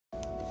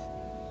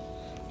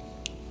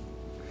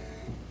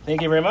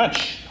Thank you very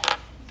much.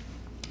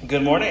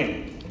 Good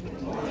morning.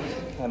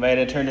 I might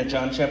have turned to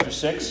John chapter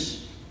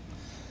 6.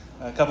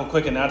 A couple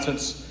quick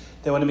announcements.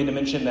 They wanted me to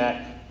mention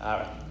that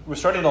we're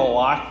starting to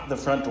lock the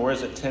front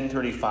doors at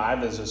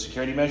 10:35 as a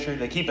security measure.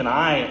 They keep an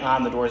eye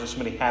on the doors if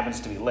somebody happens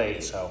to be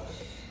late. So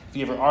if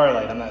you ever are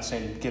late, I'm not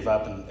saying give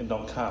up and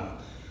don't come.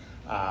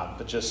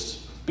 But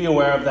just be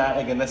aware of that.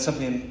 Again, that's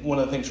one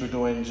of the things we're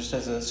doing just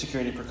as a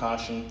security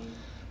precaution.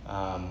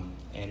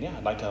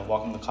 I'd like to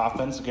welcome the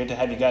Kaufmans. It's great to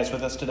have you guys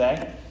with us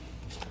today.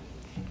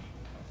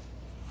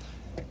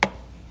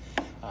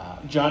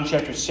 John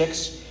chapter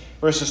 6,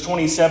 verses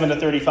 27 to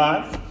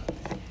 35.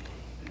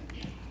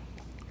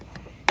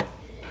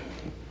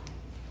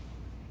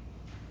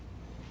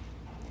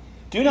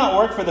 Do not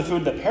work for the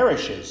food that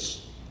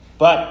perishes,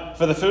 but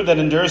for the food that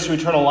endures to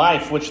eternal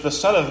life, which the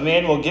Son of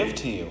Man will give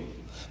to you.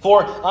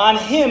 For on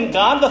him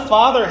God the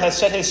Father has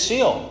set his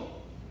seal.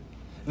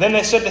 Then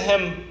they said to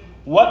him,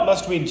 "What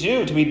must we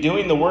do to be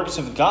doing the works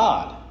of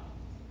God?"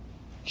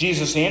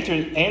 Jesus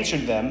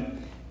answered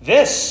them,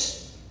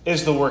 "This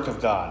is the work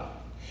of God,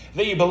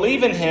 that you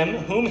believe in him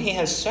whom he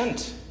has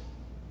sent."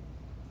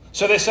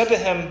 So they said to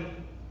him,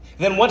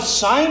 "Then what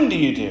sign do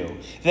you do,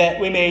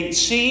 that we may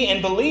see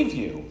and believe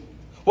you?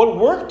 What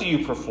work do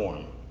you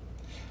perform?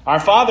 Our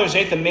fathers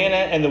ate the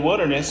manna in the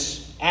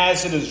wilderness,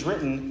 as it is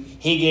written,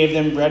 he gave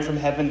them bread from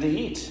heaven to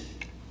eat."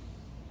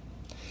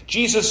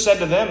 Jesus said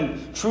to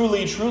them,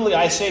 "Truly, truly,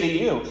 I say to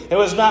you, it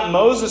was not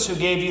Moses who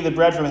gave you the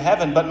bread from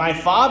heaven, but my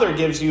Father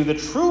gives you the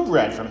true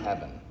bread from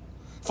heaven.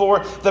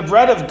 For the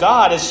bread of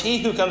God is he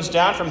who comes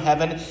down from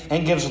heaven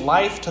and gives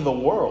life to the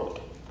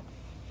world."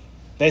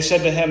 They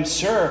said to him,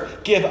 "Sir,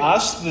 give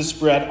us this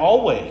bread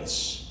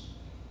always."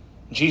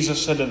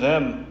 Jesus said to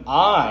them,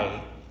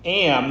 "I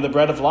am the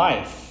bread of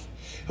life.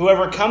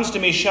 Whoever comes to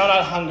me shall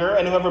not hunger,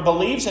 and whoever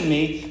believes in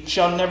me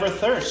shall never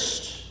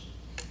thirst."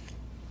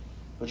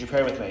 Would you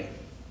pray with me?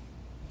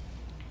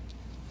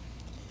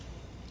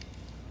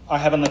 Our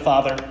Heavenly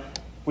Father,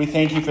 we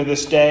thank you for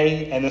this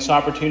day and this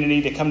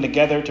opportunity to come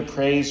together to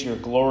praise your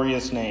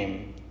glorious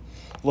name.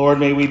 Lord,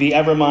 may we be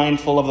ever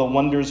mindful of the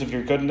wonders of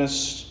your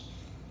goodness.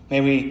 May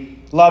we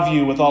love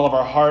you with all of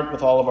our heart,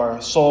 with all of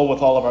our soul,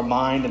 with all of our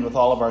mind, and with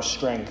all of our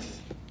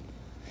strength.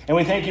 And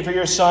we thank you for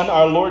your Son,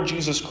 our Lord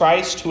Jesus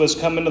Christ, who has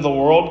come into the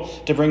world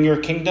to bring your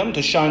kingdom,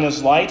 to shine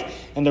his light,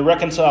 and to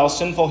reconcile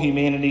sinful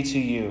humanity to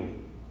you.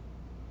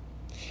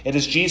 It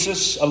is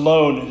Jesus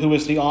alone who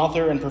is the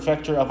author and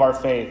perfecter of our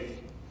faith.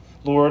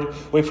 Lord,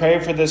 we pray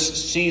for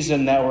this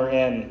season that we're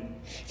in.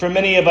 For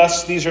many of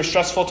us, these are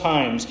stressful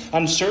times,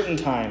 uncertain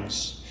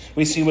times.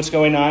 We see what's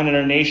going on in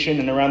our nation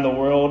and around the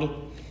world.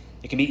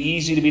 It can be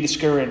easy to be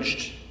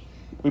discouraged.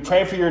 We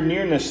pray for your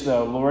nearness,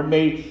 though, Lord.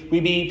 May we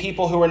be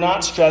people who are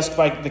not stressed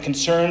by the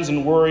concerns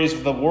and worries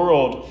of the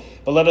world,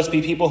 but let us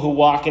be people who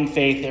walk in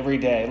faith every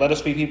day. Let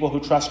us be people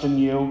who trust in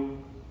you.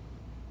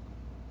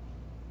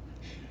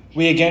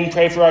 We again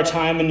pray for our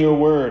time in your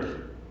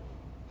word.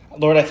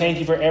 Lord, I thank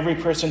you for every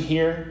person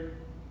here.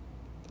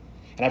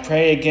 And I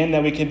pray again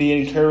that we can be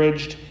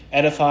encouraged,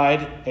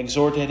 edified,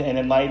 exhorted, and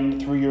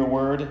enlightened through your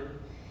word.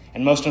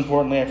 And most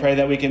importantly, I pray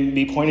that we can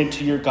be pointed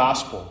to your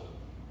gospel.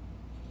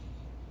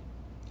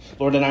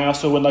 Lord, and I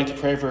also would like to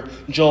pray for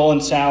Joel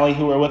and Sally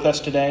who are with us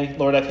today.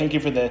 Lord, I thank you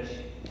for the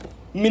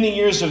many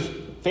years of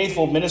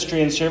faithful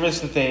ministry and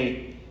service that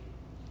they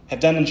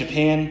have done in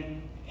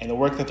Japan and the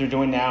work that they're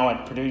doing now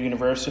at Purdue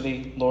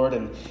University, Lord.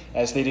 And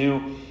as they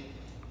do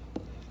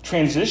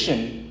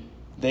transition,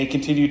 they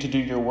continue to do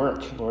your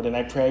work, Lord. And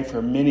I pray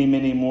for many,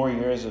 many more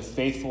years of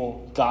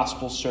faithful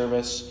gospel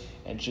service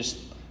and just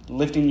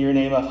lifting your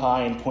name up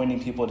high and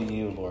pointing people to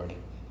you, Lord.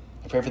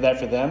 I pray for that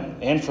for them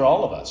and for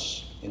all of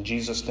us. In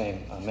Jesus'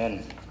 name,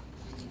 amen.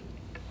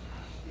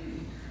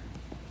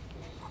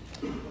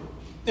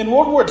 In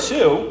World War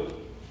II,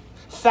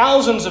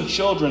 thousands of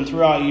children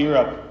throughout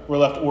Europe were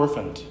left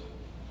orphaned.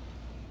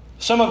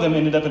 Some of them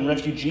ended up in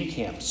refugee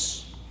camps.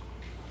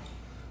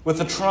 With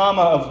the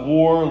trauma of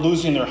war,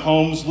 losing their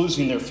homes,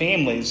 losing their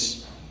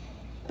families,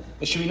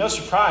 it should be no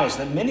surprise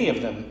that many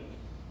of them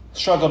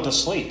struggled to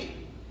sleep.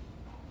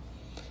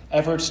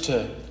 Efforts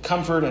to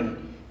comfort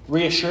and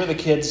reassure the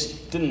kids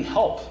didn't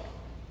help,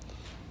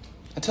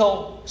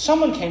 until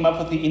someone came up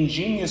with the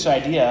ingenious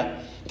idea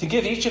to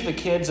give each of the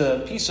kids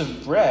a piece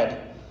of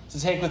bread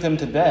to take with them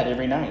to bed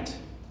every night.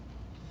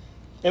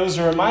 It was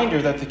a reminder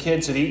that the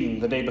kids had eaten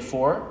the day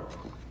before,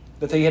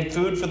 that they had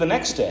food for the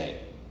next day.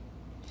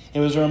 It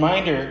was a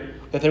reminder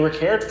that they were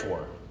cared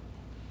for,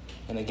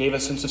 and it gave a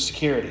sense of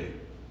security.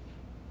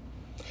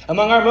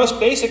 Among our most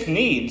basic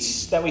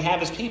needs that we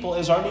have as people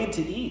is our need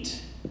to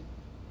eat.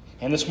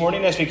 And this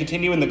morning, as we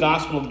continue in the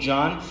Gospel of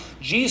John,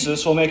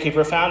 Jesus will make a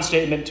profound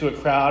statement to a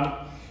crowd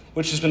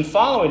which has been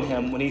following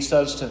him when he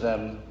says to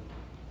them,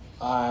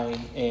 "I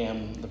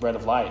am the bread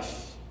of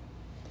life."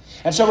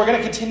 And so we're going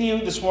to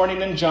continue this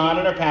morning in John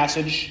in our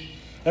passage,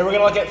 and we're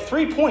going to look at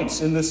 3 points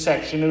in this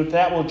section, and with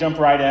that we'll jump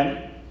right in.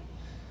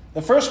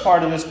 The first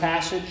part of this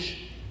passage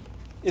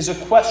is a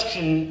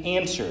question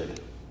answered.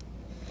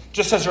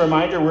 Just as a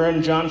reminder, we're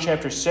in John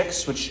chapter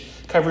 6, which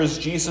covers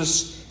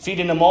Jesus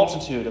feeding a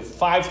multitude of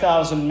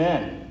 5,000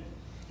 men,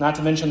 not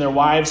to mention their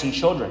wives and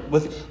children,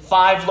 with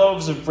 5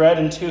 loaves of bread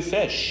and 2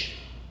 fish.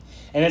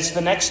 And it's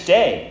the next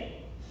day,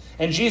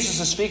 and Jesus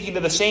is speaking to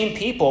the same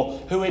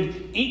people who had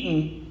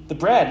eaten the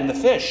bread and the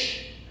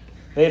fish.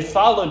 They had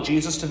followed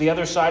Jesus to the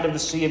other side of the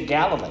Sea of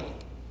Galilee.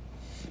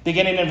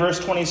 Beginning in verse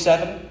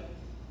 27,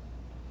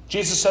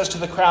 Jesus says to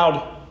the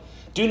crowd,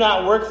 "Do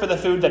not work for the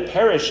food that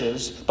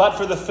perishes, but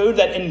for the food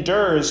that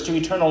endures to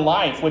eternal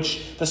life,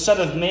 which the Son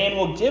of Man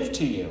will give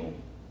to you."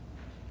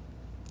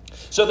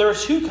 So there are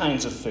 2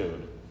 kinds of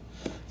food.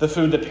 The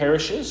food that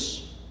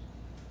perishes.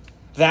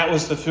 That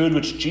was the food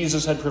which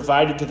Jesus had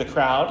provided to the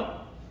crowd.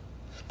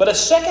 But a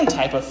second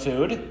type of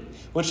food,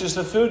 which is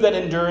the food that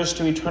endures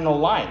to eternal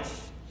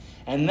life.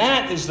 And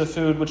that is the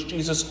food which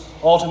Jesus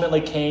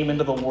ultimately came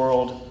into the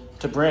world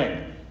to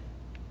bring.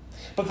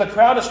 But the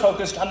crowd is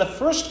focused on the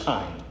first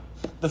kind,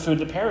 the food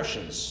that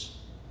perishes.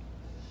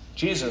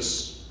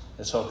 Jesus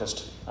is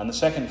focused on the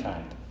second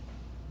kind.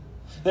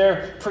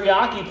 They're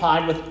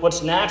preoccupied with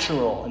what's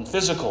natural and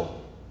physical.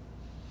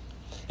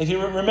 If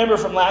you remember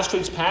from last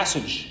week's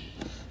passage,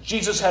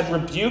 Jesus had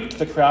rebuked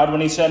the crowd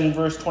when he said in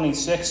verse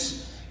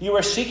 26, "You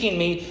are seeking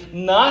me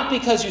not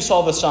because you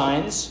saw the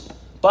signs,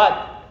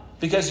 but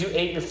because you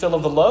ate your fill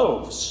of the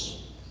loaves."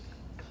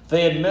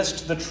 They had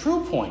missed the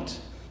true point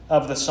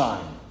of the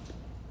sign.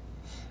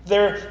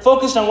 They're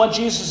focused on what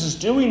Jesus is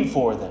doing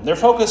for them. They're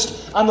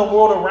focused on the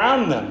world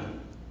around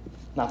them,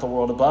 not the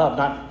world above,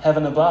 not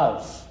heaven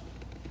above.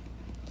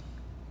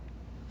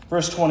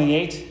 Verse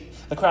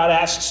 28, the crowd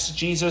asks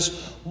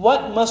Jesus,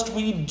 "What must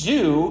we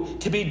do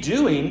to be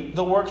doing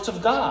the works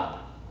of God?"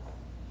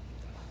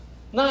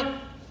 Not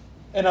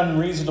an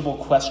unreasonable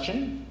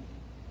question.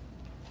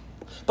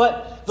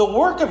 But the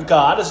work of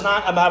God is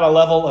not about a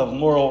level of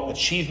moral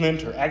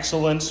achievement or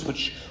excellence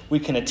which we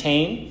can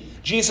attain.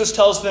 Jesus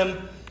tells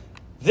them,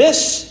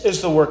 "This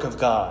is the work of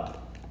God,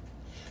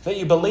 that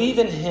you believe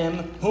in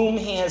him whom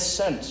he has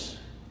sent."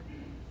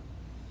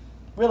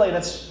 Really,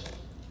 that's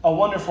a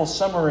wonderful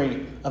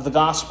summary of the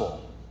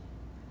gospel.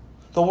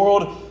 The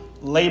world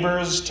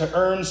labors to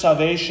earn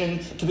salvation,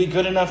 to be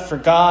good enough for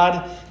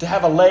God, to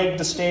have a leg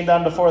to stand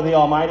on before the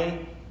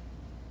Almighty.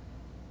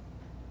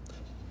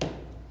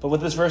 But what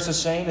this verse is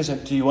saying is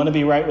that, do you want to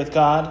be right with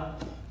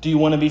God? Do you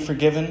want to be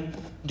forgiven?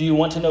 Do you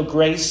want to know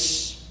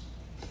grace?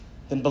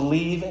 Then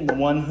believe in the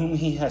one whom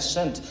he has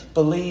sent.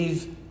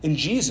 Believe in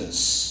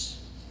Jesus.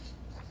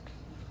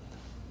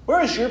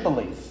 Where is your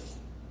belief?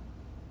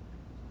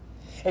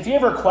 If you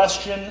ever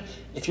question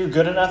if you're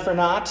good enough or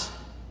not,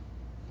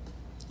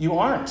 you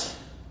aren't.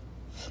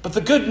 But the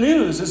good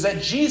news is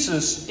that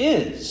Jesus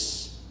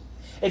is.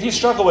 If you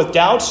struggle with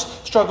doubts,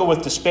 struggle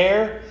with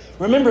despair,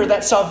 remember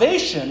that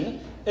salvation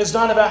is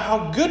not about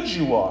how good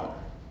you are.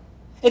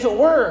 If it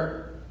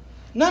were,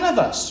 none of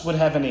us would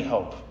have any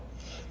hope.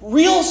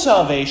 Real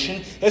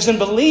salvation is in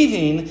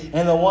believing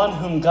in the one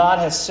whom God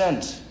has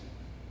sent.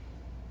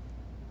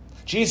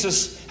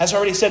 Jesus has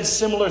already said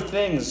similar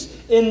things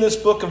in this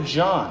book of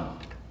John.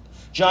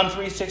 John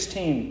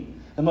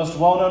 3:16, the most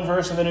well-known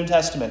verse of the New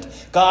Testament.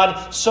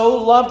 God so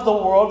loved the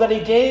world that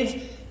he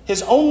gave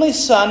his only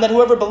Son, that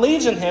whoever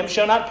believes in him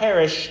shall not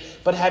perish,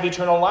 but have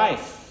eternal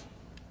life.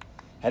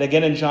 And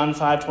again in John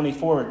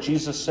 5:24,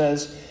 Jesus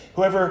says,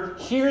 "Whoever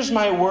hears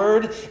my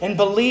word and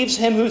believes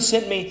him who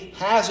sent me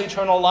has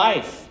eternal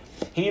life.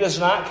 He does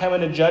not come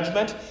into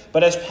judgment,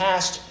 but has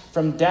passed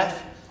from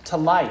death to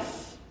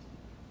life."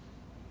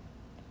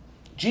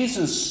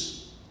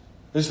 Jesus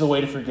is the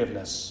way to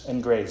forgiveness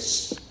and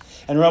grace.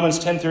 In Romans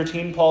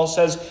 10:13, Paul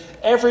says,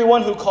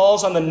 "Everyone who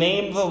calls on the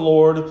name of the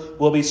Lord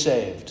will be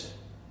saved."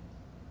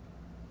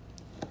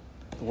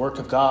 The work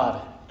of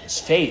God is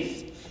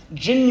faith.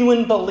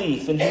 Genuine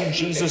belief in who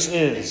Jesus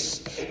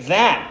is.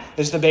 That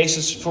is the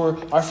basis for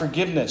our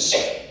forgiveness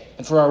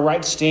and for our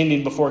right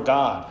standing before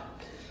God.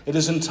 It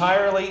is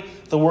entirely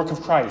the work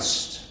of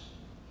Christ.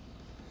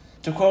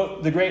 To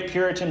quote the great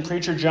Puritan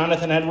preacher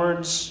Jonathan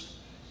Edwards,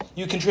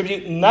 "You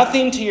contribute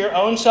nothing to your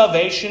own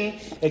salvation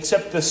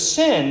except the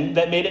sin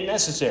that made it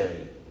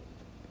necessary."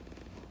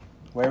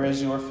 Where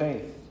is your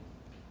faith?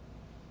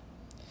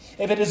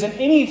 If it isn't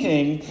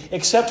anything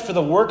except for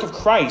the work of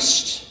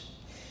Christ,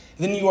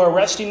 then you are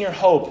resting your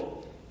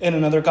hope in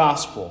another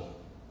gospel,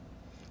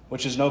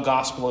 which is no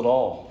gospel at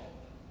all.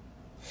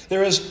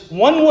 There is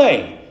one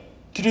way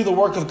to do the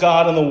work of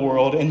God in the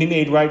world and be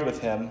made right with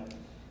him,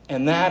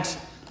 and that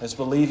is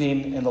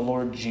believing in the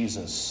Lord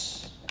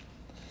Jesus.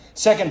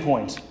 Second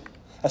point,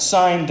 a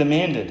sign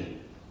demanded.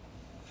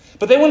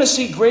 But they want to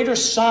see greater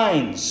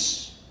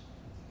signs.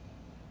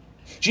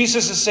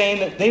 Jesus is saying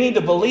that they need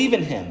to believe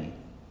in him.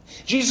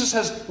 Jesus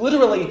has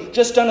literally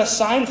just done a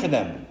sign for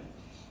them,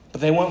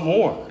 but they want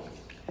more.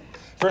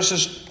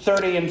 Verses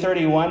 30 and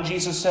 31,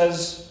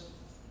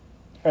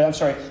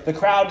 the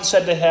crowd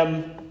said to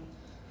him,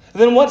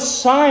 "Then what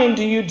sign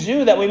do you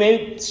do that we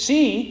may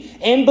see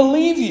and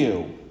believe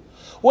you?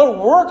 What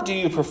work do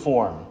you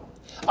perform?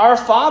 Our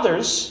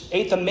fathers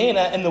ate the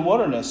manna in the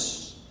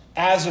wilderness.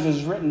 As it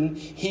is written,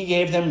 he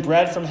gave them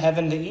bread from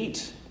heaven to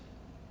eat.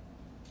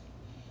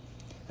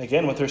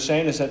 Again, what they're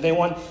saying is that they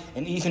want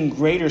an even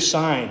greater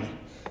sign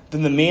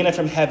than the manna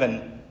from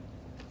heaven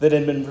that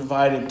had been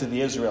provided to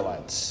the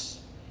Israelites.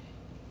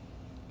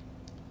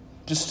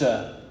 Just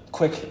a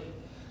quick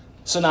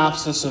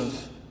synopsis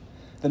of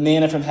the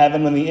manna from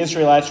heaven. When the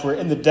Israelites were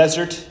in the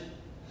desert,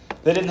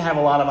 they didn't have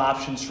a lot of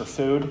options for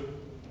food.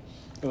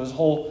 There was a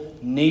whole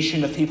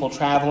nation of people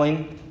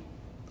traveling.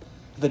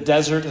 The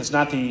desert is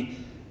not the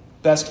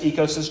best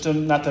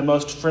ecosystem, not the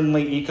most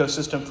friendly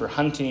ecosystem for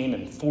hunting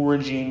and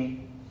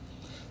foraging.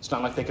 It's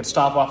not like they could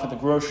stop off at the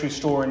grocery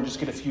store and just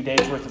get a few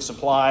days' worth of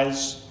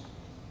supplies.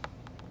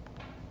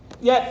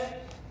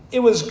 Yet, it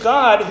was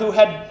God who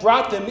had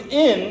brought them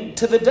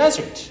into the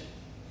desert.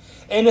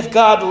 And if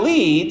God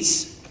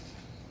leads,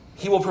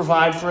 he will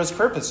provide for his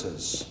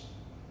purposes.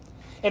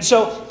 And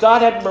so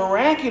God had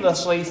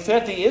miraculously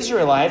fed the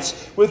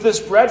Israelites with this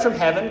bread from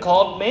heaven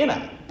called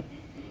manna.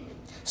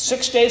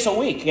 6 days a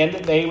week.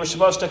 And they were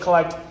supposed to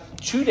collect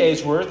 2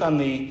 days' worth on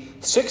the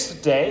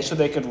 6th day so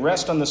they could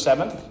rest on the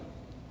 7th.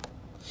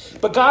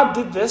 But God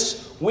did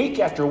this week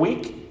after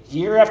week,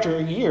 year after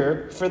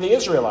year for the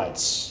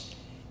Israelites.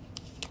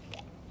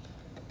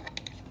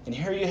 And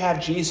here you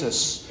have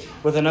Jesus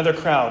with another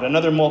crowd,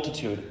 another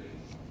multitude,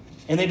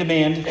 and they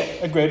demand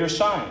a greater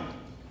sign.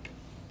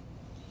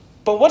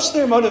 But what's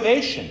their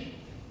motivation?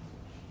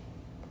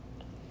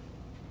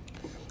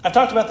 I've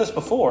talked about this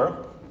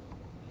before,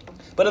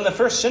 but in the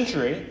first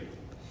century,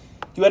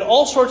 you had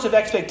all sorts of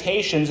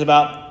expectations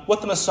about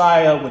what the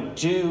Messiah would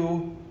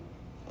do,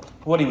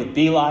 what he would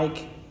be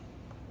like.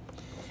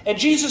 And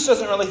Jesus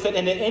doesn't really fit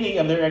into any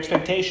of their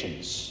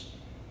expectations.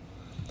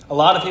 A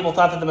lot of people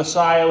thought that the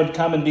Messiah would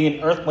come and be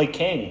an earthly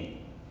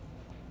king.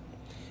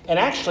 And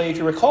actually, if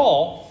you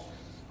recall,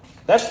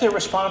 that's their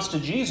response to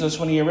Jesus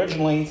when he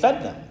originally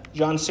fed them.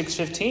 John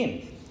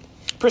 6:15.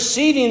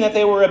 Perceiving that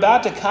they were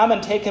about to come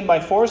and take him by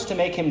force to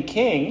make him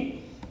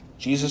king,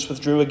 Jesus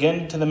withdrew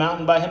again to the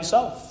mountain by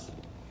himself.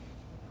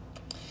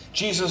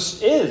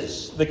 Jesus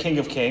is the King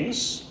of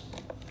Kings,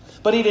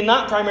 but he did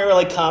not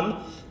primarily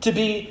come to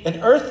be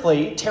an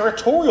earthly,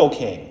 territorial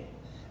king,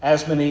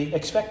 as many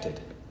expected.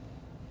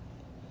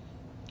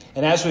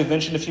 And as we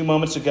mentioned a few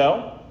moments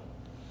ago,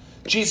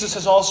 Jesus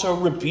has also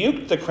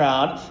rebuked the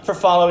crowd for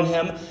following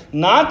him,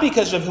 not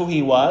because of who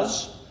he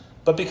was,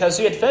 but because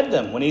he had fed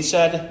them. When he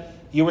said,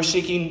 you were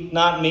seeking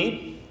not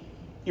meat,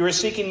 you were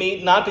seeking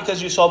meat not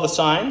because you saw the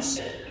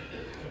signs,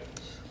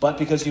 but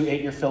because you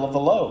ate your fill of the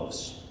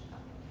loaves.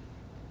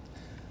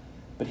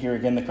 But here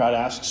again, the crowd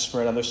asks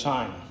for another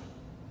sign.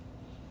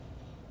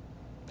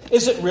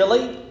 Is it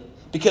really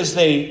because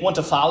they want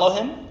to follow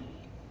him?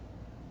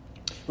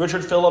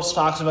 Richard Phillips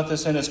talks about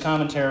this in his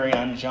commentary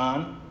on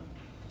John.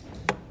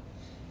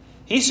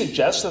 He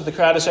suggests that the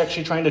crowd is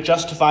actually trying to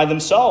justify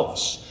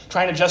themselves,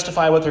 trying to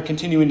justify what they're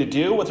continuing to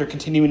do, what they're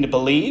continuing to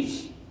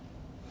believe.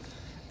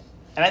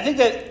 And I think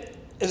that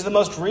is the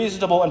most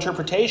reasonable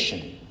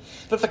interpretation,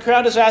 that the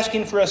crowd is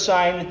asking for a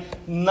sign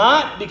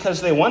not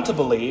because they want to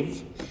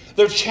believe.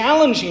 They're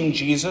challenging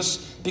Jesus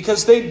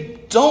because they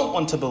don't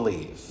want to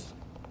believe.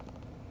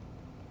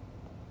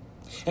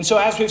 And so,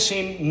 as we've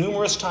seen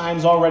numerous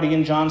times already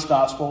in John's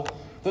gospel,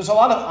 there's a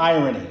lot of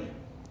irony.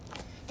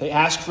 They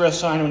ask for a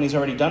sign when he's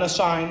already done a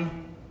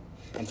sign.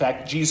 In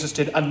fact, Jesus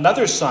did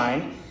another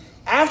sign.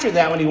 After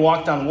that, when he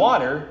walked on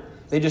water,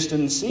 they just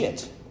didn't see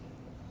it.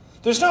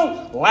 There's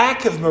no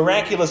lack of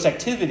miraculous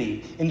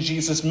activity in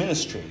Jesus'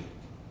 ministry.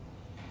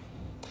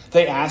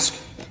 They ask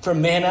for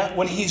manna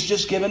when he's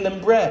just given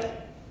them bread.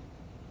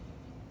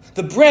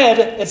 The bread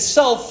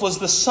itself was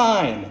the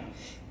sign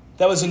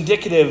that was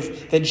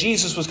indicative that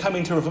Jesus was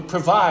coming to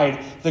provide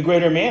the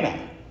greater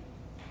manna.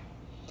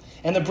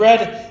 And the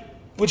bread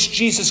which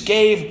Jesus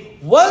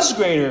gave was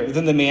greater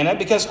than the manna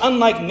because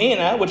unlike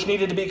manna, which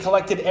needed to be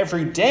collected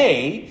every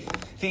day,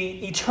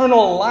 the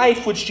eternal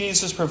life which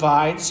Jesus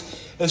provides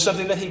is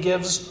something that he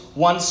gives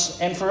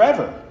once and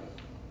forever.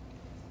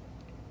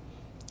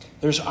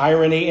 There's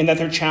irony in that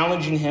they're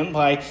challenging him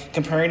by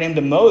comparing him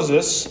to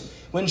Moses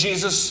when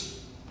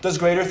Jesus does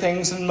greater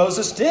things than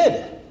Moses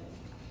did.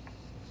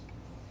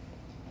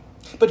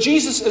 But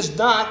Jesus is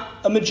not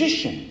a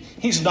magician.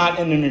 He's not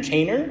an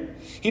entertainer.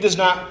 He does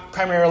not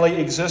primarily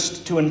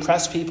exist to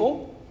impress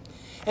people.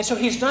 And so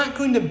he's not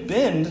going to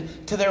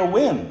bend to their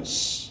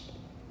whims.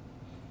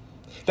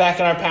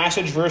 Back in our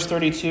passage, verse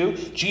 32,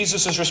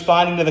 Jesus is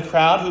responding to the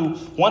crowd who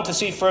want to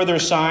see further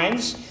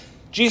signs.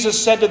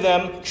 Jesus said to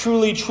them,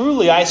 "Truly,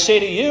 truly, I say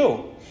to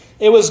you,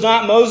 it was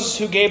not Moses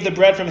who gave the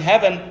bread from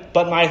heaven,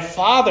 but my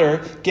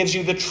Father gives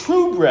you the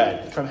true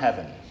bread from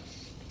heaven."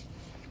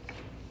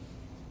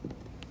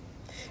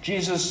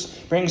 Jesus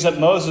brings up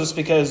Moses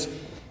because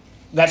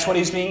that's what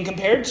he's being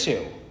compared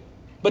to.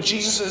 But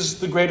Jesus is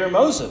the greater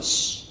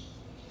Moses.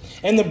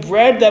 And the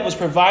bread that was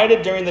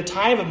provided during the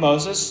time of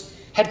Moses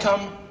had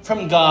come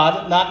from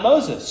God, not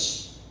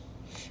Moses.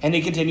 And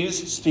he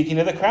continues speaking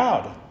to the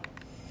crowd.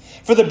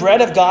 For the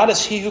bread of God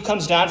is he who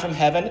comes down from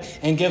heaven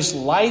and gives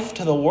life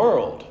to the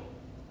world.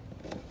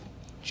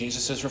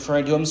 Jesus is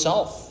referring to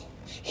himself.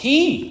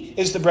 He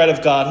is the bread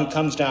of God who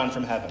comes down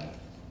from heaven.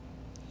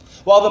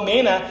 While the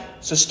manna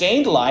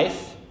sustained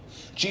life,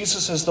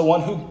 Jesus is the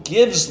one who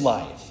gives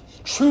life,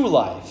 true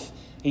life,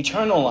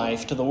 eternal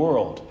life to the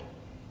world.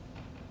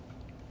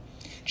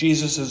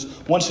 Jesus is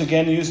once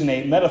again using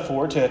a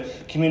metaphor to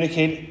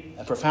communicate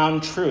a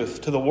profound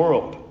truth to the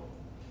world.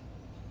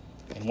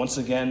 And once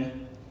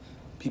again,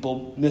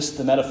 people miss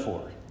the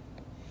metaphor.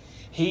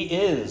 He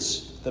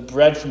is the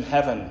bread from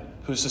heaven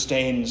who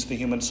sustains the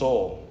human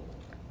soul.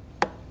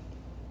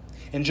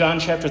 In John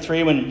chapter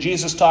 3, when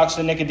Jesus talks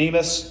to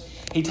Nicodemus,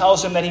 he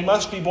tells him that he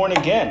must be born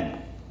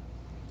again,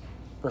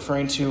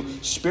 referring to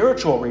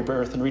spiritual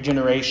rebirth and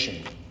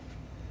regeneration.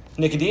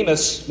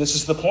 Nicodemus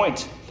misses the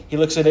point. He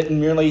looks at it in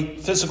merely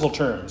physical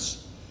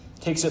terms,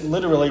 takes it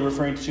literally,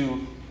 referring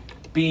to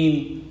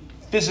being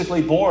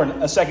physically born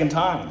a second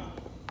time.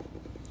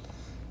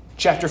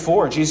 Chapter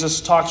 4, Jesus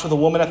talks with a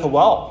woman at the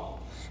well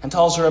and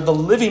tells her of the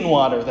living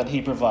water that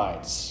he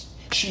provides.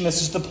 She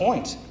misses the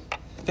point.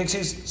 Thinks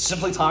he's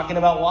simply talking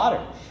about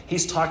water.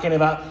 He's talking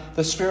about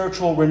the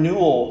spiritual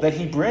renewal that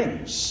he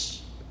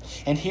brings.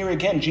 And here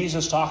again,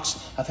 Jesus talks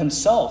of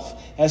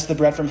himself as the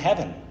bread from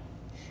heaven.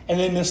 And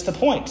they miss the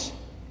point.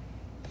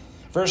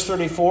 Verse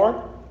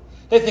 34,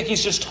 they think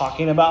he's just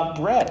talking about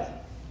bread.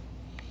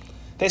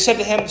 They said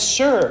to him,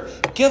 "Sir,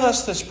 give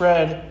us this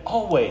bread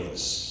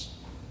always."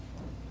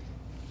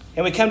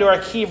 And we come to our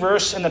key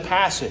verse in the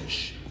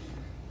passage.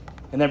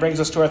 And that brings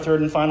us to our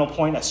third and final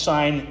point, a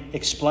sign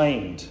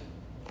explained.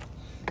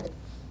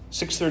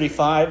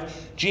 6:35,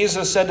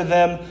 Jesus said to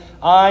them,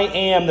 "I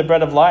am the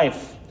bread of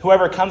life.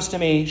 Whoever comes to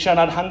me shall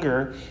not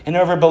hunger, and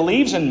whoever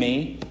believes in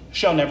me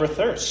shall never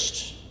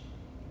thirst."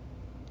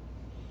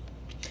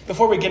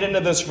 Before we get into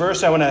this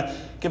verse, I want to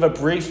give a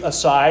brief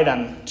aside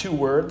on two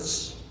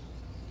words.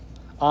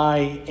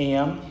 I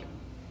am.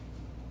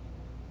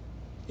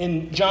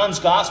 In John's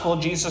gospel,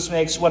 Jesus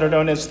makes what are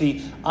known as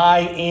the I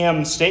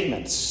am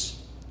statements.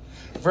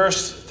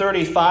 Verse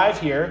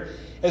 35 here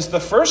is the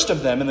first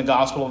of them in the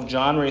Gospel of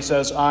John, where he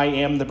says, "I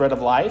am the bread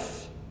of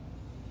life."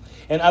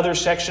 In other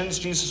sections,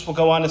 Jesus will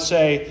go on to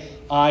say,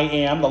 "I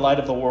am the light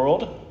of the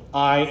world.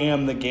 I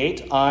am the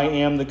gate. I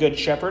am the good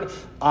shepherd.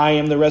 I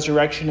am the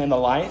resurrection and the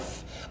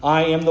life.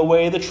 I am the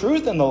way, the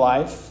truth, and the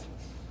life.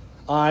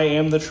 I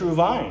am the true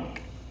vine."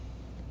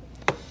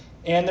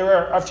 And there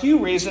are a few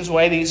reasons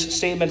why these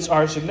statements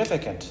are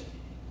significant.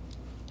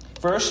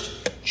 First,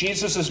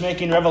 Jesus is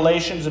making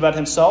revelations about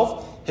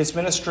himself, his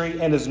ministry,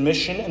 and his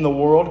mission in the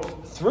world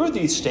through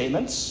these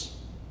statements.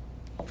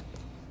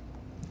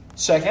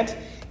 Second,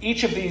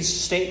 each of these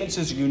statements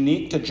is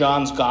unique to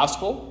John's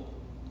gospel.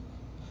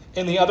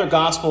 In the other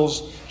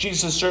gospels,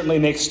 Jesus certainly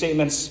makes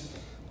statements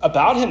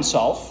about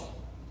himself,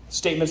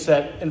 statements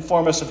that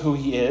inform us of who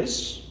he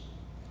is.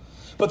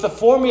 But the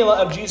formula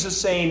of Jesus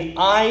saying,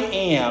 "I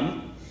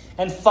am,"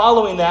 and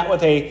following that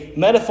with a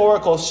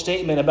metaphorical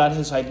statement about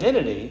his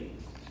identity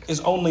is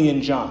only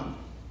in John.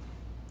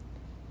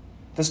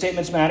 The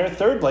statements matter,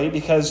 thirdly,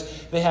 because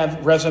they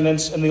have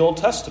resonance in the Old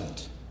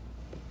Testament.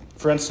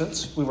 For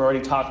instance, we've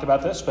already talked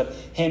about this, but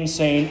him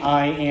saying,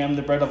 "I am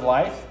the bread of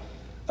life,"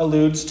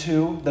 alludes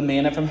to the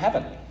manna from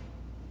heaven.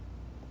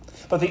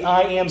 But the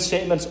I am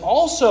statements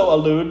also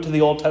allude to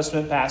the Old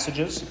Testament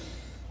passages,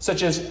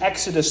 such as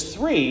Exodus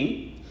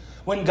 3,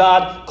 when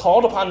God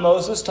called upon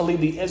Moses to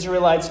lead the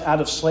Israelites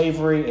out of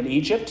slavery in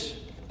Egypt.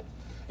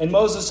 And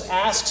Moses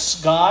asks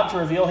God to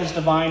reveal his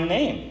divine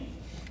name.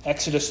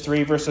 Exodus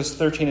 3, verses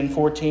 13 and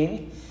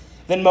 14.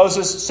 Then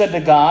Moses said to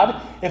God,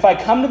 "If I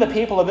come to the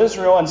people of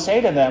Israel and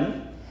say to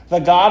them, 'The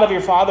God of your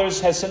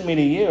fathers has sent me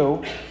to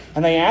you,'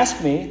 and they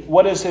ask me,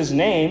 'What is his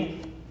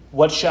name?'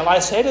 what shall I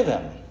say to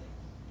them?"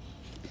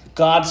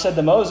 God said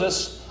to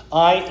Moses,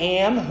 "I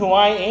am who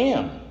I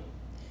am."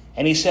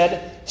 And he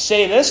said,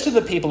 "Say this to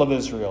the people of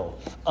Israel,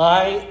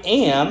 'I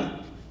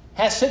am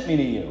has sent me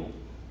to you.'"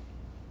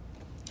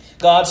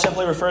 God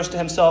simply refers to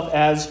himself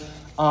as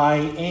I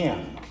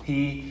am.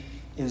 He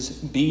is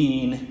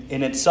being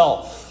in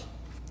itself.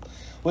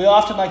 We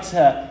often like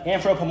to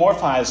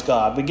anthropomorphize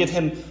God. We give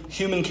him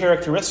human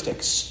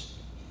characteristics.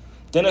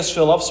 Dennis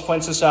Phillips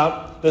points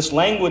this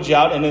language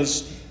out in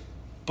his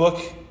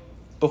book,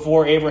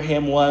 Before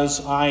Abraham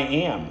Was, I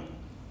Am.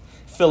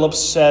 Phillips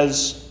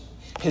says,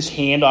 "His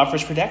hand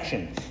offers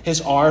protection.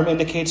 His arm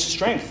indicates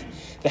strength.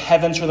 The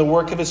heavens are the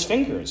work of his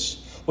fingers.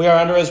 We are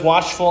under his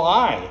watchful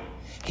eye.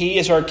 He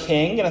is our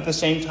king and at the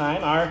same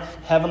time our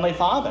heavenly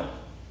Father."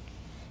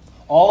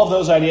 All of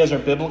those ideas are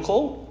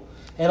biblical,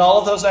 and all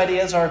of those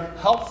ideas are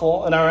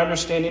helpful in our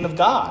understanding of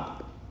God.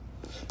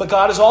 But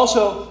God is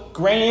also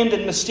grand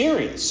and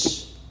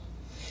mysterious.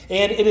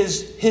 And it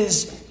is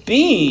his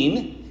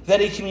being that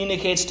he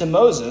communicates to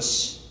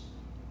Moses,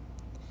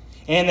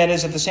 and that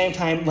is at the same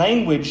time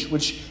language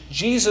which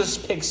Jesus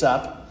picks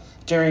up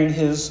during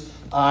his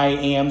I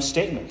am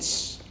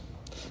statements.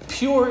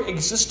 Pure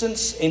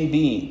existence and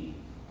being.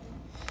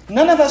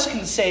 None of us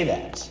can say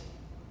that,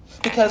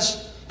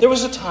 because there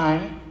was a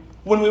time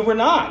when we were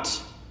not.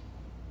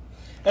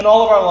 And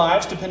all of our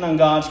lives depend on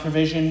God's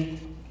provision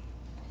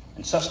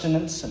and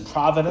sustenance and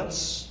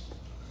providence.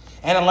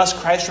 And unless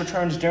Christ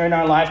returns during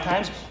our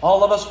lifetimes,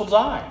 all of us will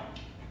die.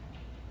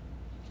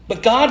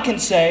 But God can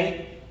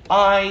say,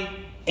 I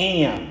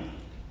am.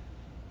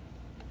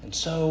 And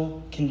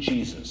so can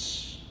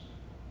Jesus.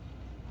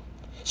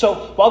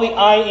 So while the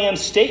I am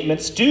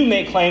statements do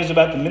make claims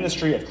about the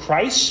ministry of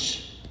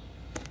Christ,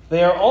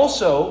 they are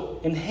also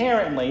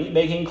inherently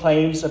making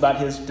claims about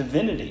his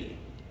divinity.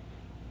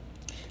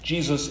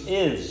 Jesus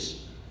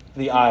is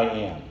the I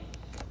am.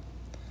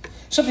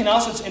 Something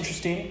else that's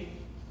interesting,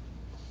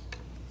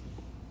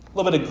 a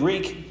little bit of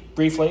Greek,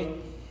 briefly.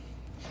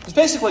 There's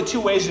basically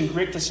two ways in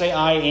Greek to say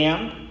I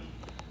am.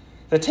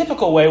 The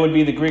typical way would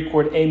be the Greek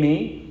word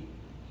eimi.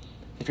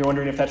 If you're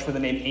wondering if that's where the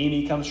name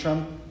Amy comes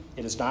from,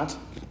 it is not.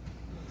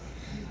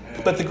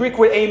 But the Greek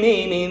word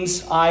eimi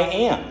means I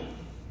am.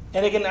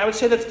 And again, I would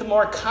say that's the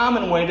more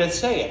common way to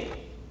say it.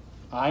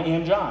 I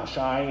am Josh.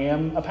 I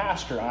am a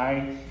pastor.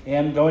 I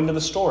am going to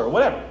the store.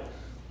 Whatever.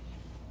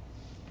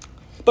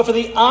 But for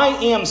the I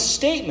am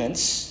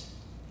statements,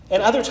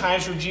 and other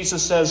times where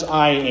Jesus says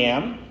I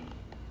am,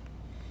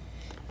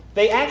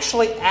 they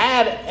actually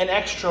add an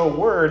extra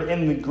word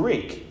in the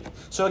Greek.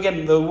 So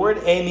again, the word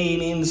eimi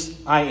means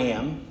I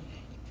am.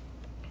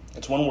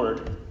 It's one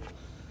word.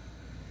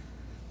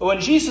 But when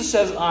Jesus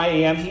says I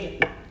am, he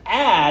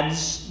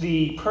adds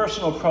the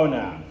personal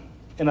pronoun.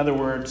 In other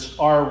words,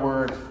 our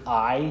word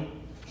I,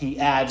 he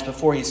adds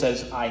before he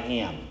says I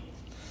am,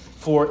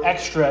 for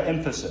extra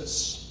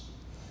emphasis.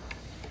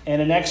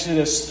 And in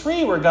Exodus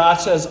 3, where God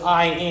says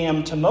I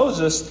am to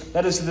Moses,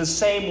 that is the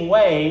same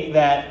way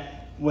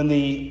that when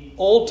the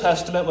Old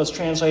Testament was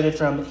translated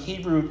from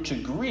Hebrew to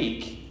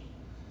Greek,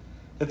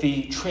 that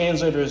the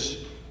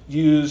translators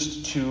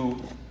used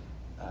to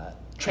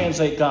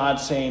translate God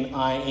saying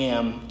I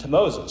am to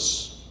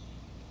Moses.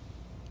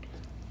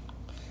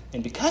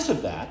 And because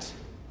of that,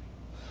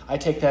 I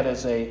take that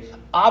as an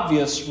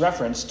obvious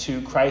reference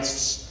to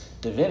Christ's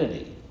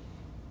divinity.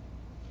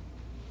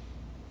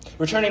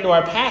 Returning to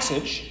our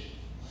passage,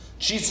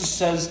 Jesus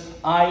says,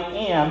 I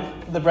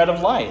am the bread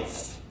of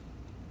life.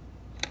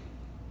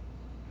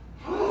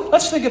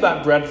 Let's think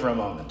about bread for a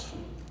moment.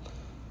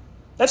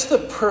 That's the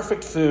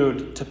perfect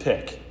food to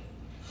pick.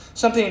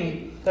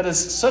 Something that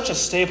is such a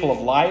staple of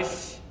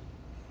life.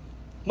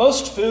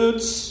 Most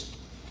foods,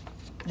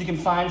 you can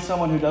find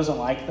someone who doesn't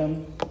like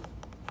them.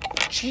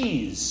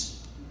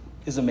 Cheese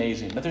is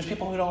amazing, but there's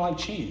people who don't like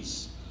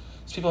cheese.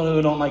 There's people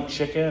who don't like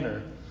chicken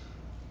or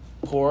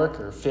pork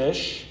or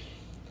fish.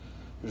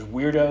 There's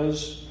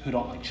weirdos who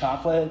don't like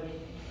chocolate.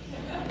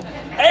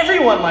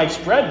 Everyone likes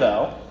bread,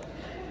 though.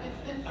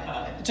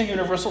 It's a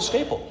universal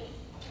staple.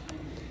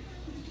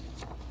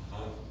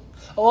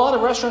 A lot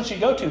of restaurants you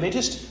go to, they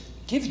just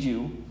give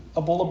you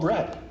a bowl of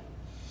bread.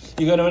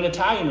 You go to an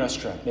Italian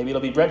restaurant, maybe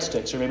it'll be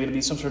breadsticks, or maybe it'll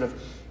be some sort of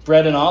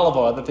bread and olive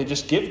oil that they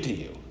just give to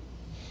you.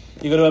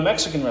 You go to a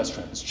Mexican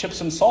restaurant, it's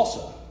chips and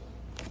salsa.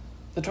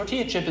 The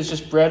tortilla chip is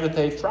just bread that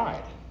they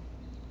fried.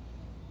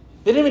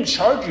 They didn't even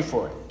charge you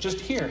for it. Just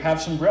here,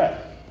 have some bread.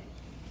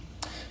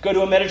 Go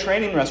to a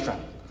Mediterranean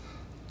restaurant.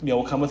 The meal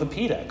will come with a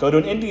pita. Go to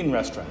an Indian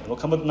restaurant. It'll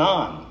come with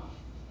naan.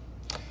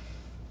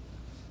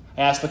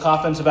 I asked the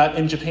Coffins about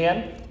in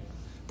Japan.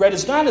 Bread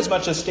is not as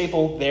much a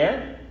staple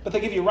there, but they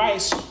give you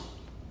rice,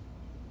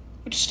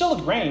 which is still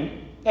a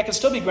grain that can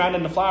still be ground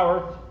into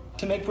flour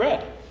to make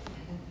bread.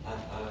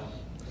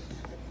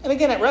 And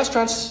again, at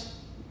restaurants,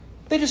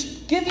 they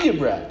just give you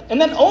bread.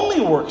 And that only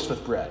works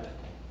with bread.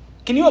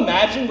 Can you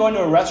imagine going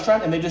to a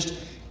restaurant and they just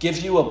give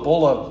you a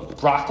bowl of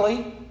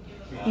broccoli?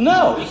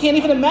 No, you can't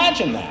even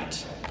imagine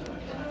that.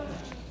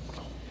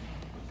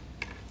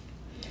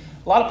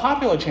 A lot of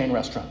popular chain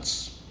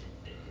restaurants.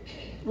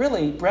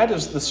 Really, bread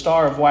is the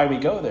star of why we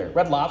go there.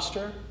 Red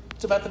Lobster,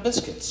 it's about the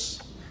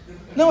biscuits.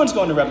 No one's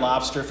going to Red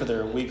Lobster for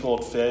their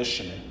week-old fish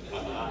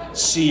and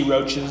sea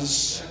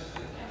roaches.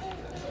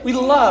 We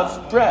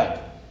love bread.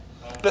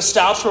 The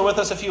Stouts were with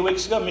us a few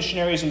weeks ago,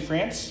 missionaries in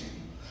France.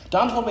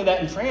 Don told me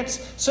that in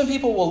France, some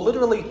people will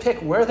literally pick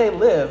where they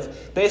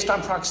live based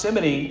on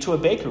proximity to a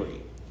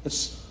bakery.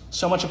 It's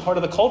so much a part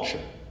of the culture.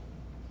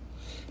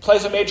 It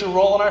plays a major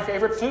role in our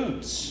favorite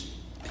foods.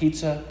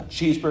 Pizza,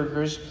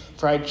 cheeseburgers,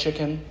 fried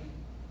chicken,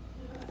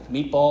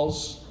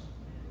 meatballs.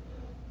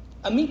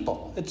 A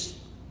meatball. It's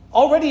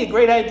already a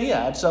great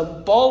idea. It's a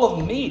ball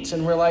of meat,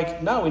 and we're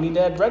like, no, we need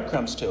to add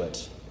breadcrumbs to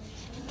it.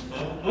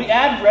 We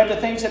add bread to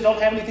things that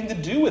don't have anything to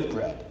do with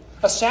bread.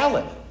 A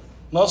salad,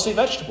 mostly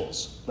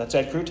vegetables. Let's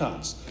add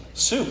croutons.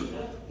 Soup,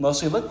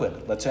 mostly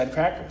liquid. Let's add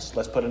crackers.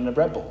 Let's put it in a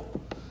bread bowl.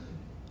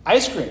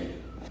 Ice cream.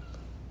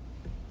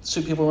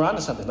 Soup people are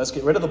onto something. Let's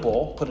get rid of the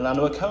bowl, put it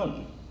onto a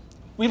cone.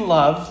 We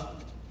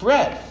love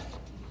bread.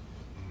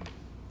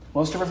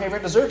 Most of our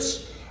favorite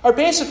desserts are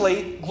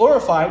basically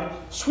glorified,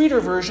 sweeter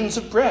versions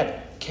of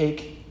bread,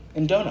 cake,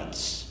 and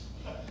donuts.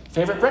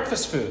 Favorite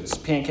breakfast foods,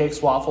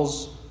 pancakes,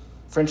 waffles,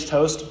 French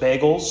toast,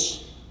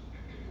 bagels.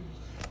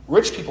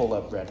 Rich people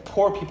love bread.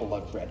 Poor people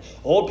love bread.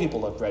 Old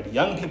people love bread.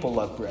 Young people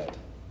love bread.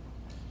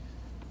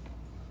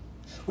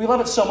 We love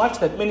it so much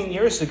that many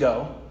years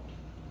ago,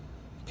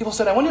 people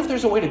said, I wonder if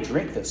there's a way to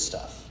drink this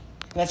stuff.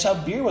 And that's how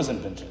beer was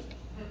invented.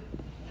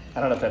 I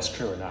don't know if that's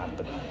true or not,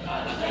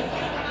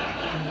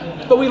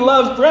 but we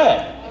love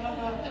bread.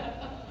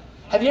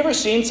 Have you ever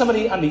seen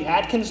somebody on the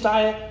Atkins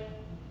diet?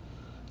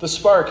 The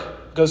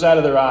spark goes out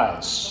of their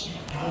eyes.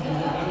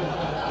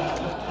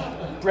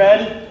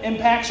 Bread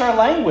impacts our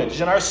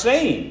language and our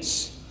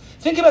sayings.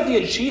 Think about the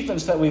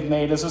achievements that we've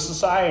made as a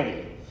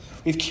society.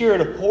 We've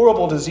cured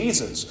horrible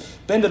diseases,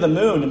 been to the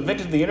moon,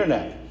 invented the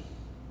internet.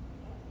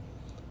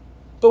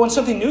 But when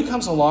something new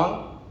comes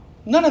along,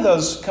 none of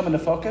those come into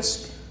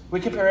focus. We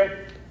compare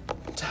it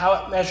to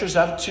how it measures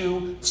up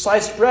to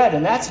sliced bread,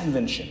 and that's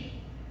invention.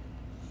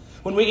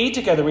 When we eat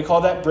together, we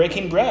call that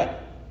breaking bread.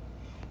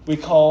 We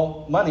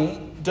call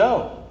money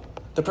dough.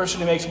 The person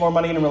who makes more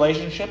money in a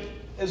relationship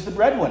is the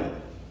breadwinner.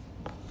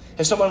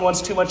 If someone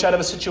wants too much out of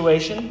a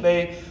situation,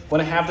 they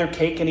want to have their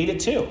cake and eat it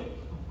too.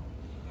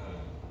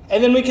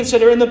 And then we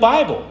consider in the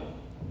Bible,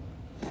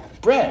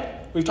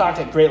 bread. We've talked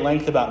at great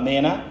length about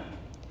manna.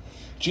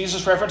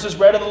 Jesus references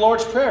bread in the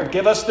Lord's Prayer.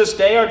 Give us this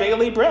day our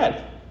daily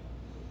bread.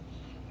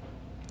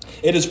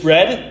 It is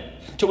bread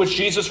to which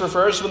Jesus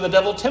refers when the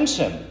devil tempts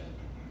him.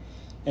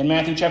 In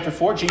Matthew chapter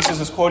 4, Jesus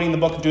is quoting the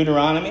book of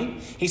Deuteronomy.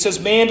 He says,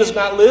 man does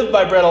not live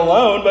by bread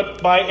alone,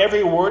 but by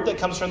every word that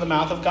comes from the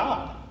mouth of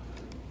God.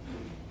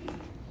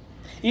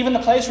 Even the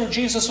place where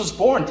Jesus was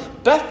born,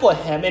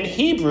 Bethlehem in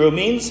Hebrew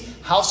means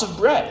house of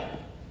bread.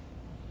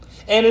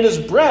 And it is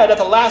bread at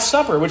the Last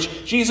Supper,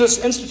 which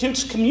Jesus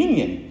institutes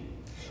communion,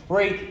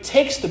 where he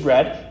takes the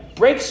bread,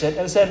 breaks it,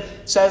 and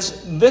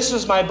says, this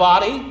is my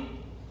body,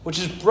 which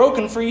is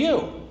broken for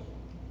you.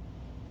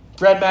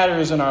 Bread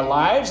matters in our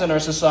lives, in our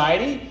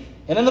society,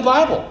 and in the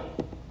Bible.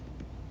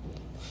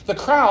 The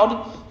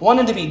crowd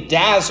wanted to be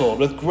dazzled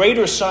with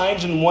greater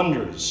signs and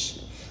wonders.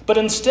 But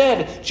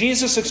instead,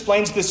 Jesus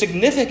explains the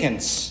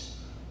significance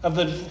of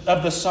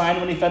the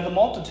sign when he fed the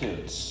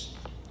multitudes.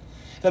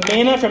 The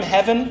manna from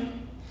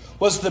heaven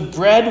was the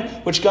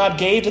bread which God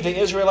gave to the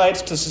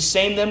Israelites to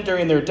sustain them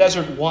during their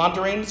desert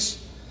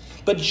wanderings.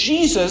 But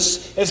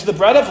Jesus is the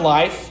bread of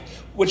life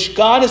which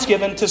God has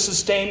given to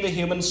sustain the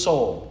human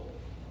soul.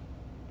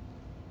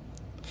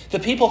 The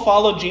people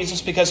followed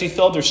Jesus because he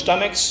filled their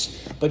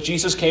stomachs, but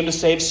Jesus came to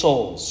save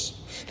souls.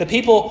 The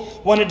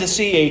people wanted to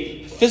see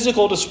a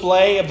physical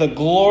display of the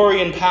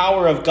glory and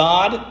power of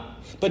God,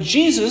 but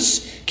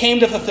Jesus came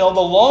to fulfill the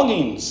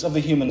longings of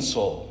the human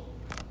soul.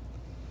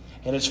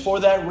 And it's for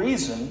that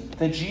reason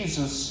that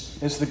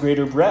Jesus is the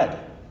greater bread.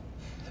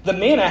 The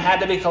manna had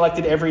to be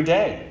collected every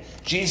day.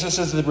 Jesus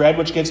is the bread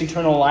which gives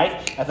eternal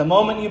life at the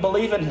moment you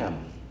believe in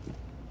him.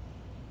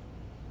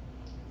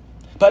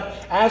 But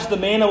as the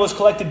manna was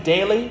collected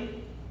daily,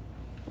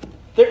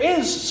 there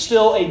is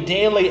still a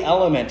daily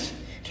element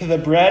to the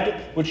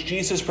bread which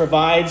Jesus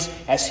provides,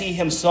 as he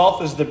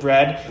himself is the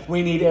bread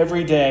we need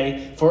every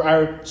day for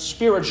our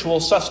spiritual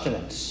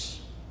sustenance.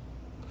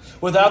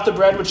 Without the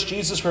bread which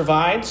Jesus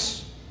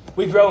provides,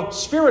 we grow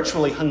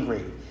spiritually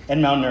hungry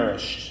and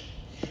malnourished.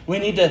 We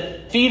need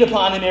to feed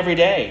upon him every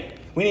day.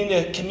 We need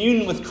to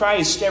commune with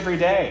Christ every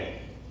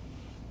day.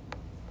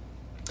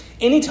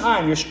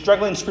 Anytime you're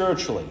struggling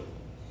spiritually,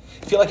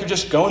 feel like you're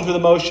just going through the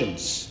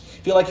motions,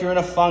 feel like you're in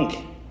a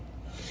funk,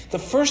 the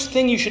first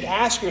thing you should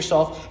ask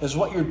yourself is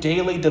what your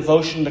daily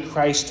devotion to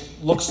Christ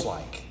looks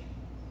like.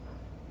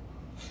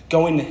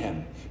 Going to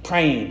him,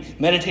 praying,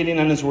 meditating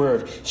on his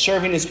word,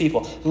 serving his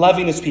people,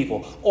 loving his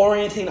people,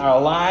 orienting our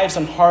lives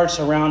and hearts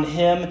around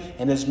him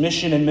and his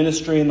mission and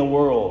ministry in the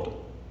world.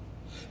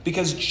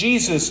 Because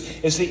Jesus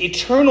is the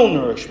eternal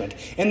nourishment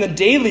and the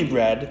daily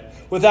bread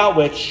without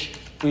which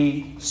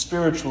we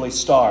spiritually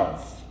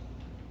starve.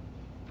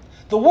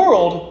 The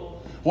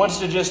world wants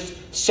to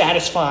just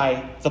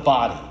satisfy the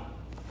body.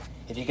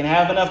 If you can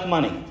have enough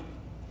money,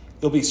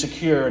 you'll be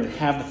secure and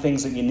have the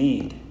things that you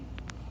need.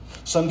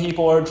 Some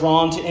people are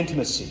drawn to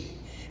intimacy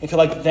and feel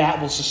like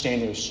that will sustain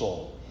their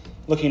soul,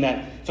 looking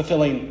at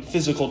fulfilling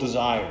physical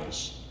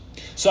desires.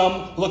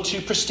 Some look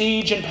to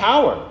prestige and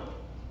power,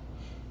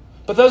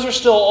 but those are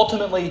still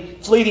ultimately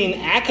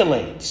fleeting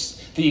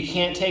accolades that you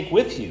can't take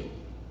with you.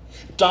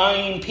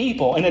 Dying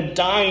people in a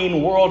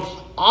dying world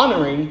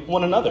honoring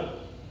one another.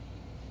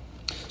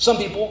 Some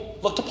people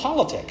look to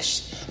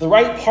politics, the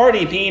right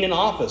party being in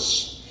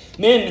office,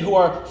 men who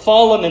are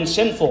fallen and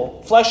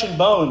sinful, flesh and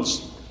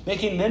bones,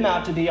 making them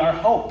out to be our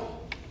hope.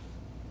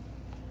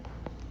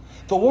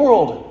 The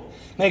world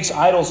makes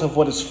idols of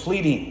what is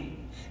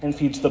fleeting and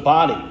feeds the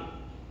body.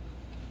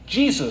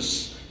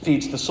 Jesus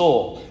feeds the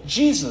soul.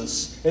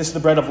 Jesus is the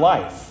bread of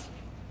life.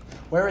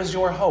 Where is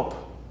your hope?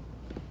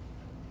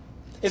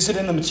 Is it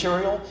in the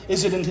material?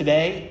 Is it in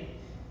today?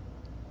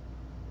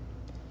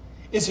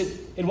 Is it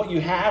in what you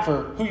have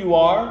or who you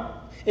are?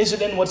 Is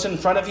it in what's in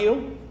front of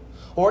you?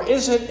 Or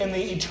is it in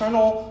the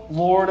eternal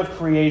Lord of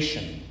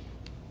creation?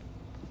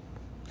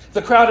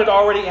 The crowd had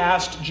already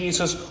asked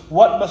Jesus,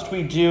 what must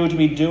we do to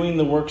be doing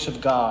the works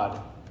of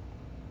God?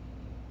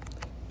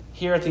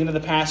 Here at the end of the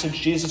passage,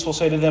 Jesus will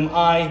say to them,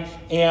 I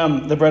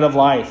am the bread of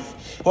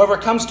life. Whoever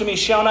comes to me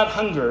shall not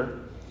hunger,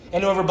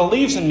 and whoever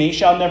believes in me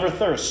shall never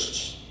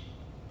thirst.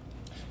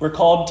 We're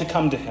called to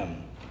come to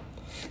him.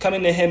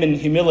 Coming to him in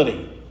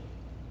humility.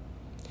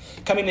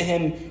 Coming to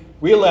him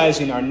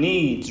realizing our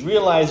needs,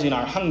 realizing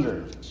our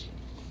hunger.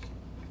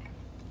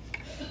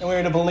 And we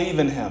are to believe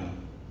in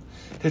him,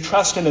 to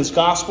trust in his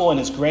gospel and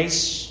his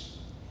grace.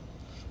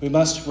 We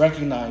must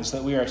recognize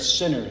that we are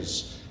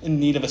sinners in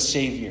need of a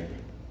Savior.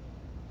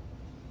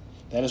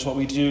 That is what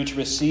we do to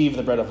receive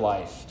the bread of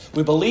life.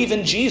 We believe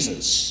in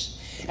Jesus,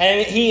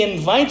 and he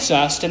invites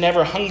us to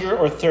never hunger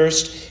or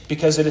thirst,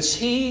 because it is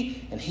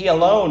he and he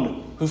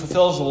alone who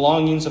fulfills the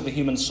longings of the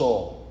human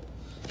soul.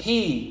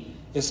 He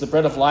is the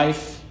bread of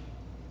life.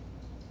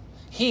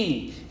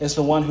 He is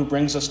the one who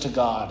brings us to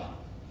God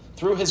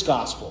through his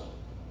gospel.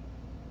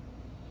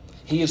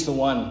 He is the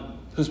one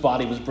whose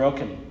body was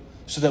broken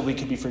so that we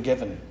could be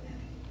forgiven.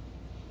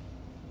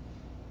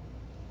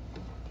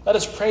 Let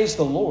us praise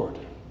the Lord.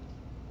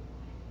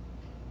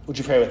 Would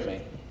you pray with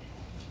me?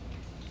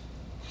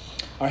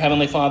 Our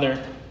Heavenly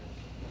Father,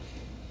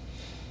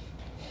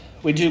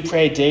 we do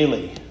pray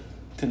daily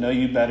to know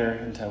you better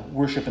and to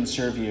worship and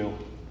serve you.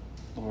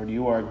 Lord,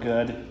 you are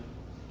good.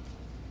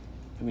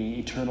 We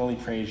eternally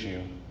praise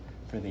you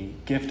for the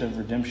gift of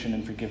redemption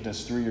and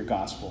forgiveness through your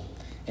gospel.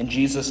 In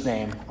Jesus'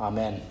 name,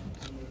 amen.